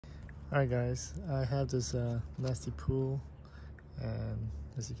Alright guys, I have this nasty pool, and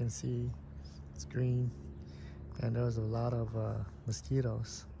as you can see it's green, and there was a lot of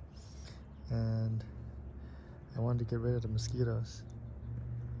mosquitoes, and I wanted to get rid of the mosquitoes.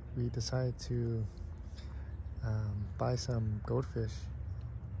 We decided to buy some goldfish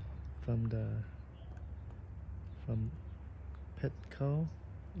from Petco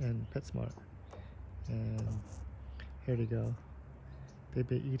and PetSmart, and here they go. They've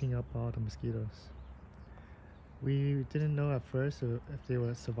been eating up all the mosquitoes. We didn't know at first if they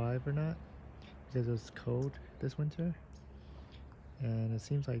would survive or not because it was cold this winter, and it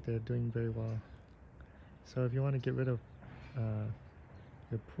seems like they're doing very well. So if you want to get rid of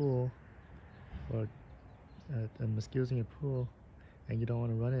your pool or mosquitoes in your pool, and you don't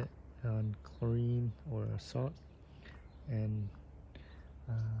want to run it on chlorine or salt and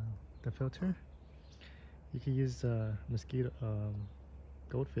the filter, you can use mosquito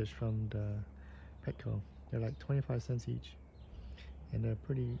goldfish from the Petco. They're like 25 cents each, and they're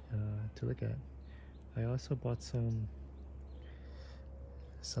pretty to look at. I also bought some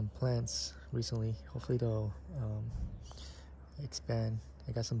plants recently. Hopefully they'll expand.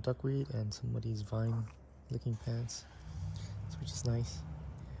 I got some duckweed and some of these vine looking plants, which is nice.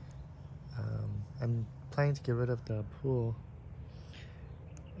 I'm planning to get rid of the pool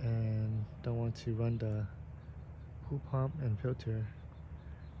and don't want to run the pool pump and filter,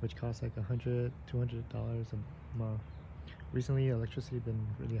 which costs like $100–200 a month. Recently electricity has been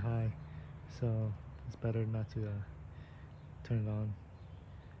really high, so it's better not to turn it on.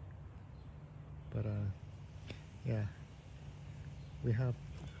 But yeah, we have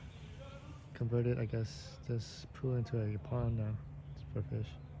converted, I guess, this pool into a pond now for fish.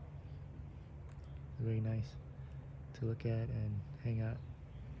 It's very nice to look at and hang out.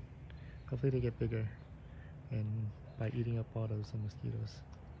 Hopefully they get bigger and by eating up all those mosquitoes.